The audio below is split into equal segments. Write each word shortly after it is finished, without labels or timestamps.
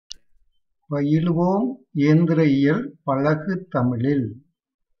பயிலுவோம் இயந்திர இயல் பழகு தமிழில்.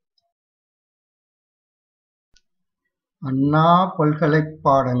 அண்ணா பல்கலைப்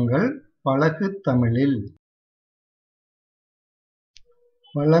பாடங்கள் பழகு தமிழில்.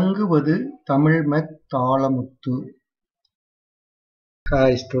 வழங்குவது தமிழ்மெக் தாளமுத்து.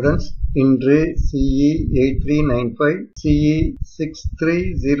 Hi students, இன்று CE 8395 CE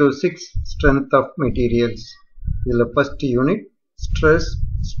 6306 Strength of Materials. இதில் first unit Stress,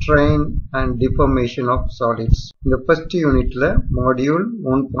 Strain and Deformation of Solids. இந்த first unitல Module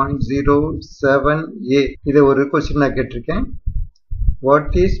 1.07A இதை ஒரு கொஸ்டினா கேட்டிருக்கேன்.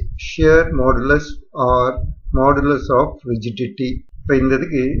 What is Shear Modulus or Modulus of Rigidity? இப்போ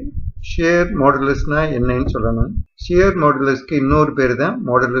இந்ததுக்கு Shear Modulusனா என்னன்னு சொல்லணும். Shear Modulusக்கு இன்னொரு பேர் தான்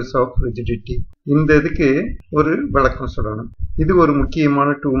Modulus of Rigidity. இந்த இதுக்கு ஒரு விளக்கம் சொல்லணும். இது ஒரு முக்கியமான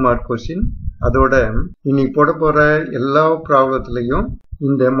 2 மார்க் கொஸ்டின். அதோட இனி போட போற எல்லா ப்ராப்ளத்திலையும்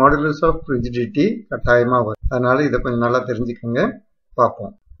இந்த Modulus of Rigidity கட்டாயமா வரும். அதனால இதை கொஞ்சம் நல்லா தெரிஞ்சுக்கோங்க.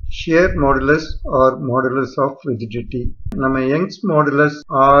 பார்ப்போம். Shear Modulus or Modulus of Rigidity. நம்ம Young's Modulus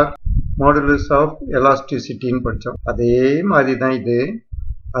or Modulus of Elasticity படிச்சோம். அதே மாதிரி தான் இது.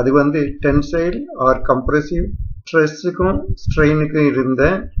 அது டென்சைல் ஆர் கம்ப்ரெசிவ் ஸ்ட்ரெஸ்ஸுக்கும் ஸ்ட்ரெயினுக்கும் இருந்த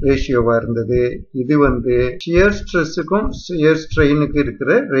ரேஷியோவா இருந்தது. இது ஷியர் ஸ்ட்ரெஸ்ஸுக்கும் ஷியர் ஸ்ட்ரெயினுக்கு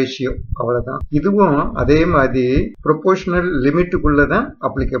இருக்கிற ரேஷியோ, அவ்வளவுதான். இதுவும் அதே மாதிரி ப்ரொபோர்ஷனல் லிமிட்டுக்குள்ளதான்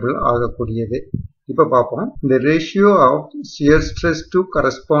அப்ளிகபிள் ஆகக்கூடியது. இப்ப பார்ப்போம். இந்த ratio of shear stress to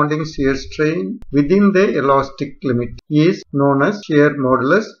corresponding shear strain within the elastic limit is known as shear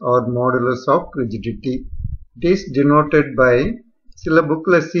modulus or modulus of rigidity. It is denoted by சில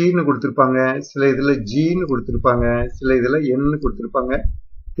புக்ல சின்னு கொடுத்திருப்பாங்க, சில இதுல ஜின்னு கொடுத்திருப்பாங்க, சில இதுல என்னு கொடுத்திருப்பாங்க.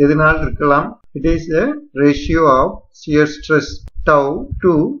 எதனால் இருக்கலாம்? It is a ratio of shear stress tau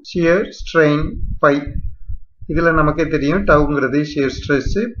to shear strain pi. இதுல நமக்கே தெரியும் டவுங்கிறது shear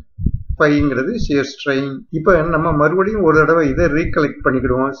stress, பைங்கிறது shear strain. இப்ப நம்ம மறுபடியும் ஒரு தடவை இதை ரீகலெக்ட்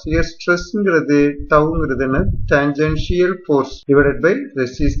பண்ணிக்கிடுவோம். shear stressங்கிறது டவுங்கிறது என்ன? tangential force divided by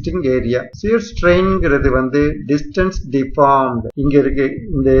resisting area. shear strainங்கிறது distance deformed. இங்க இருக்கு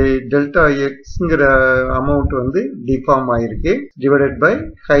இந்த டெல்டா எக்ஸ்ங்கிற அமௌண்ட் டிஃபார்ம் ஆயிருக்கு divided by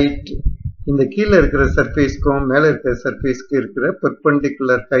height. இந்த கீழே இருக்கிற சர்ஃபேஸ்க்கும் மேல இருக்கிற சர்ஃபேஸ்க்கு இருக்கிற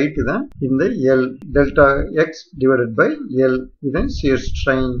பெர்பெண்டிகுலர் ஹைட் தான் இந்த L. Delta X divided by L. இதுதான் shear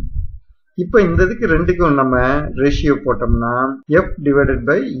strain. இப்ப இந்த இதுக்கு ரெண்டுக்கும் நம்ம ரேஷியோ போட்டோம்னா F டிவைடட்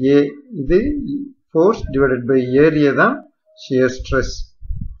பை A. இது ஃபோர்ஸ் டிவைடட் பை ஏரியா தான் shear stress.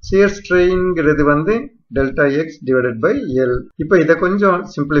 shear strainங்கிறது delta X divided by L. இப்ப இதை கொஞ்சம்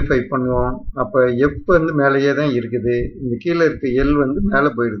சிம்பிளிஃபை பண்ணுவோம். அப்ப F மேலேயே தான் இருக்குது, இந்த கீழே இருக்க L மேல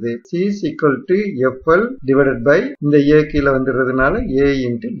போயிடுது. C is equal to FL divided by இந்த A கீழே வந்துடுறதுனால A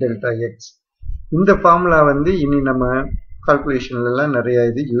into டெல்டா எக்ஸ். இந்த ஃபார்முலா இனி நம்ம கால்குலேஷன்ல எல்லாம் நிறைய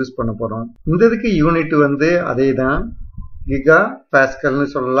இது யூஸ் பண்ண போறோம். இந்த இதுக்கு யூனிட் அதே தான், கிகா பாஸ்கல்னு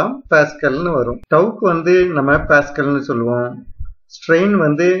சொல்லலாம், பாஸ்கல்னு வரும். டவுக்கு நம்ம பாஸ்கல்னு சொல்லுவோம். ஸ்ட்ரெயின்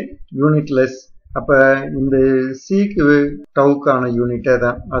யூனிட்லெஸ். அப்ப இந்த சிக்கு டவுக்கான யூனிட்டே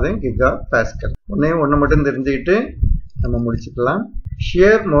தான், அதே கிகா பாஸ்கல். ஒன்னு மட்டும் தெரிஞ்சுக்கிட்டு நம்ம முடிச்சுக்கலாம்.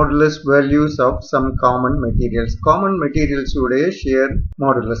 shear modulus values of some common materials. common materials உடைய shear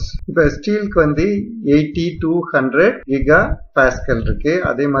modulus. இப்ப ஸ்டீலுக்கு 80 to 100 giga pascal இருக்கு.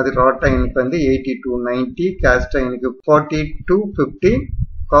 அதே மாதிரி rod அயனுக்கு 80 to 90, cost அயனுக்கு 40 to 50,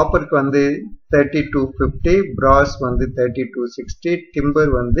 காப்பருக்கு 30 to 50, brass 30 to 60,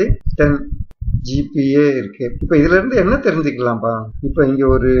 timber 10 GPA இருக்கு. இப்ப இதுல இருந்து என்ன தெரிஞ்சுக்கலாம்பா? இப்ப இங்க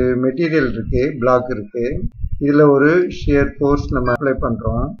ஒரு மெட்டீரியல் இருக்கு, பிளாக் இருக்கு. இதுல ஒரு ஷியர் ஃபோர்ஸ் நம்ம அப்ளை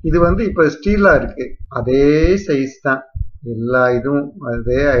பண்றோம். இது இப்ப ஸ்டீலா இருக்கு, அதே சைஸ் தான், எல்லா இதுவும்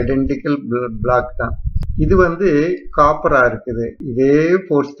அதே ஐடென்டிக்கல் பிளாக் தான். இது காப்பரா இருக்குது, இதே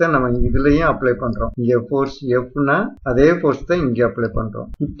ஃபோர்ஸ் தான் நம்ம இதுலயும் அப்ளை பண்றோம். இங்க ஃபோர்ஸ் எஃப்னா அதே ஃபோர்ஸ் தான் இங்க அப்ளை பண்றோம்.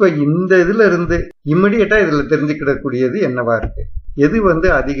 இப்ப இந்த இதுல இருந்து இமிடியேட்டா இதுல தெரிஞ்சுக்கிடக்கூடியது என்னவா இருக்கு? எது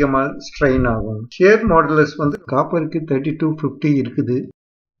அதிகமா ஸ்ட்ரெயின் ஆகும்? ஷியர் மாடுலஸ் காப்பருக்கு 30 to 50 இருக்குது.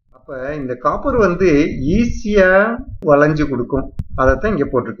 அப்ப இந்த காப்பர் ஈஸியா வளைஞ்சு கொடுக்கும். அதைத்தான் இங்க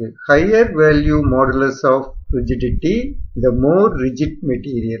போட்டிருக்கு. Higher value modulus of rigidity the more rigid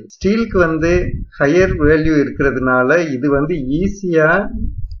material. ஸ்டீலுக்கு higher value இருக்கிறதுனால இது ஈஸியா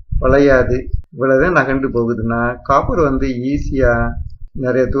வளையாது, இவ்வளவுதான் நகண்டு போகுதுன்னா காப்பர் ஈஸியா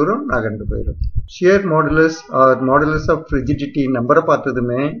நிறைய தூரம் நகண்டு போயிடும். Shear modulus R modulus of rigidity நம்பரை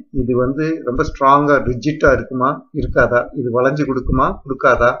பார்த்ததுமே இது ரொம்ப ஸ்ட்ராங்கா ரிஜிட்டா இருக்குமா இருக்காதா, இது வளைஞ்சு கொடுக்குமா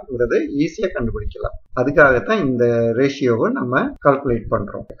கொடுக்காதாங்கிறத ஈஸியா கண்டுபிடிக்கலாம். அதுக்காகத்தான் இந்த ரேஷியோவை நம்ம கால்குலேட்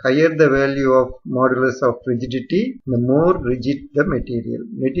பண்றோம். Higher the value of modulus of rigidity the more rigid the material.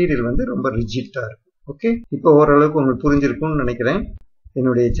 Material ரொம்ப ரிஜிட்டா இருக்கும். ஓகே, இப்போ ஓரளவுக்கு உங்களுக்கு புரிஞ்சிருக்கும்னு நினைக்கிறேன்.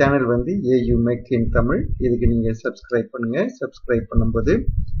 என்னுடைய சேனல் வந்து AUmech-in-tamil. இதுக்கு நீங்கள் சப்ஸ்கிரைப் பண்ணுங்கள். சப்ஸ்கிரைப் பண்ணும்போது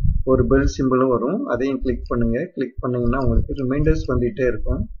ஒரு பெல் சிம்பிளும் வரும், அதையும் கிளிக் பண்ணுங்கள். கிளிக் பண்ணிங்கன்னா உங்களுக்கு ரிமைண்டர்ஸ் வந்துகிட்டே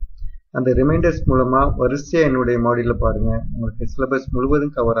இருக்கும். அந்த ரிமைண்டர்ஸ் மூலமாக வரிசையாக என்னுடைய மாடியூலில் பாருங்கள், உங்களுக்கு சிலபஸ்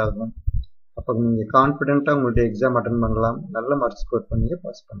முழுவதும் கவர் ஆகும். அப்போ நீங்கள் கான்ஃபிடென்ட்டாக உங்களுடைய எக்ஸாம் அட்டன் பண்ணலாம், நல்ல மார்க் ஸ்கோர் பண்ணி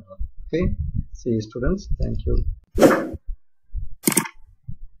பாஸ் பண்ணலாம். Okay, see you students. Thank you.